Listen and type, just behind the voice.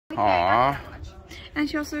Aww. And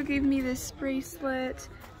she also gave me this bracelet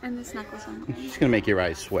and this necklace on. She's gonna make your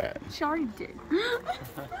eyes sweat. She already did.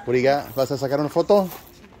 What do you got? ¿Vas a sacar una foto?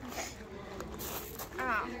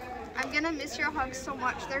 I'm gonna miss your hugs so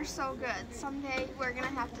much. They're so good. Someday we're gonna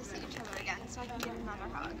have to see each other again so I can give another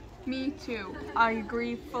hug. Me too. I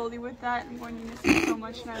agree fully with that. I'm going to miss you so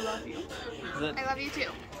much and I love you. I love you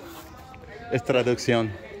too. Es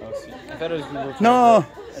traducción. Oh, sí. I thought it was Google Translate. No.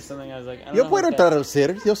 That's something I was like, I don't Yo know puedo if that-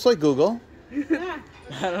 traducir. Yo soy Google. I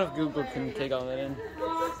don't know if Google can take all that in.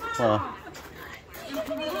 Well,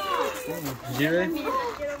 Do you really?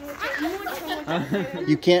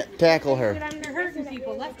 you can't tackle her. You're hurting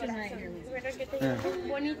people left and right here. Espero que tengas un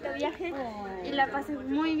bonito viaje y la pases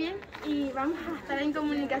muy bien y vamos a estar en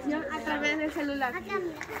comunicación a través del celular.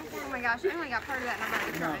 Oh my gosh, I only got part of that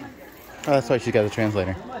number. Oh, that's why she got a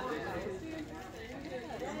translator.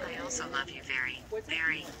 I also love you very,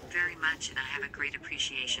 very, very much, and I have a great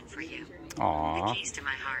appreciation for you. The Aww. keys keys to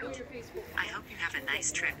my heart. I hope you have a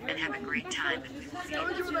nice trip and have a great time, and we will see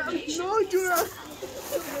you.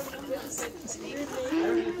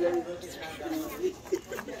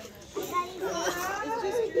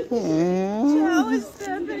 Ciao,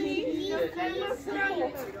 Stephanie.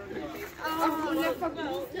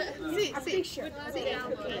 Sí, sí.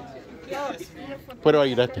 Puedo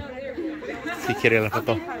ayudarte. Si quiere la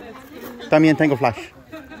foto. También tengo flash.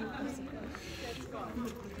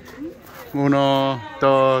 1,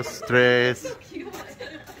 2, 3.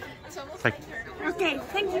 Okay,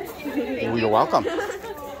 thank you. You're welcome.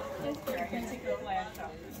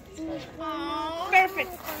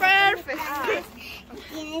 Perfect, perfect.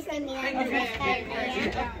 Tienes que mirar.